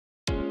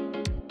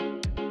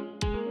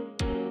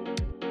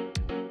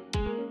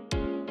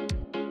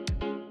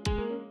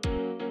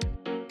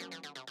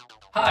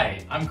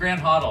Hi, I'm Grant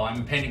Hoddle.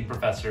 I'm a painting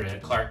professor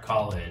at Clark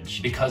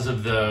College. Because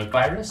of the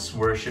virus,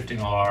 we're shifting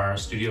our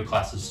studio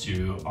classes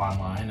to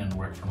online and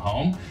work from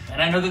home.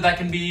 And I know that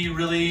can be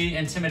really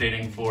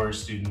intimidating for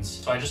students.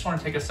 So I just want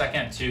to take a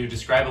second to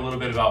describe a little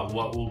bit about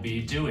what we'll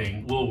be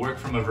doing. We'll work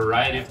from a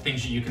variety of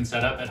things that you can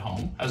set up at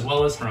home, as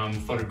well as from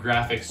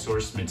photographic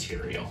source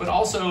material, but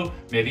also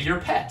maybe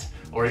your pet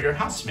or your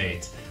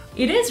housemate.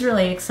 It is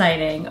really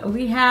exciting.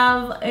 We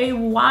have a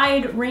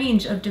wide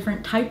range of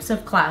different types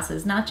of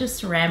classes, not just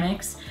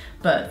ceramics,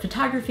 but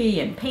photography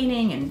and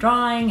painting and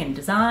drawing and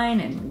design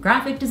and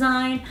graphic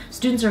design.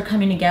 Students are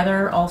coming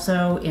together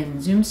also in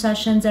Zoom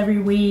sessions every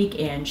week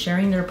and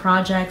sharing their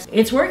projects.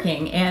 It's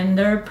working and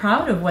they're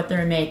proud of what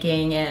they're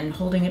making and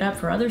holding it up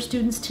for other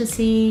students to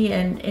see,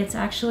 and it's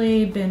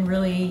actually been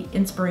really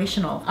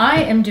inspirational.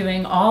 I am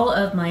doing all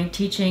of my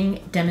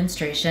teaching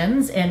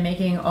demonstrations and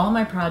making all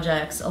my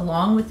projects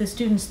along with the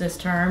students this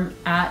term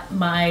at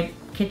my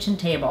kitchen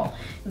table.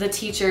 The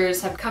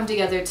teachers have come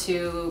together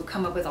to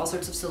come up with all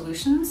sorts of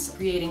solutions,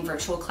 creating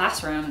virtual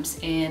classrooms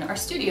in our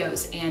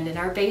studios and in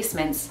our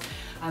basements,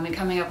 and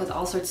coming up with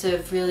all sorts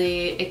of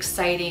really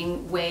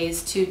exciting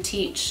ways to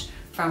teach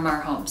from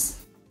our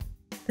homes.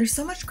 There's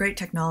so much great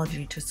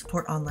technology to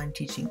support online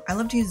teaching. I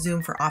love to use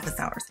Zoom for office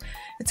hours.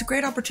 It's a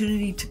great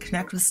opportunity to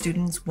connect with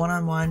students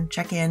one-on-one,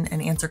 check in,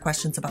 and answer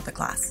questions about the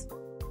class.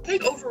 I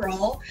think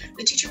overall,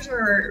 the teachers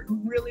are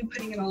really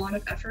putting in a lot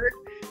of effort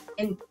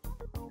and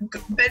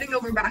bending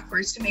over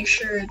backwards to make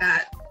sure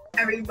that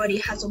everybody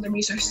has all the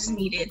resources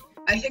needed.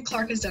 I think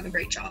Clark has done a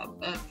great job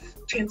of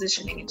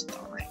transitioning into the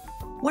online.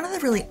 One of the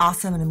really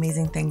awesome and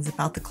amazing things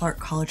about the Clark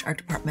College Art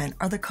Department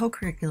are the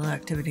co-curricular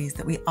activities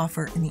that we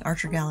offer in the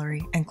Archer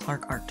Gallery and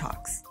Clark Art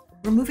Talks.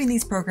 We're moving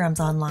these programs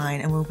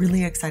online, and we're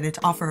really excited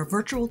to offer a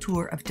virtual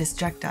tour of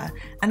Disjecta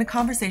and a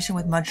conversation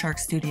with Mudshark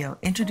Studio,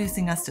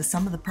 introducing us to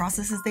some of the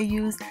processes they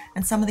use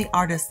and some of the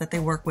artists that they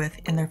work with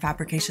in their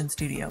fabrication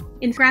studio.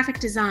 In graphic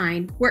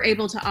design, we're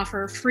able to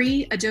offer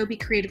free Adobe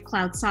Creative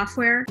Cloud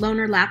software,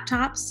 loaner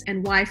laptops,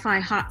 and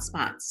Wi-Fi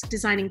hotspots,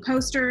 designing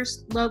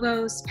posters,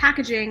 logos,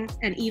 packaging,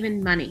 and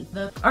even money.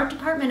 The art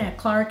department at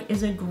Clark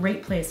is a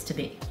great place to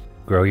be.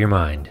 Grow your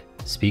mind,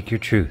 speak your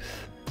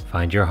truth,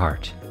 find your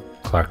heart.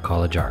 Clark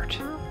College Art.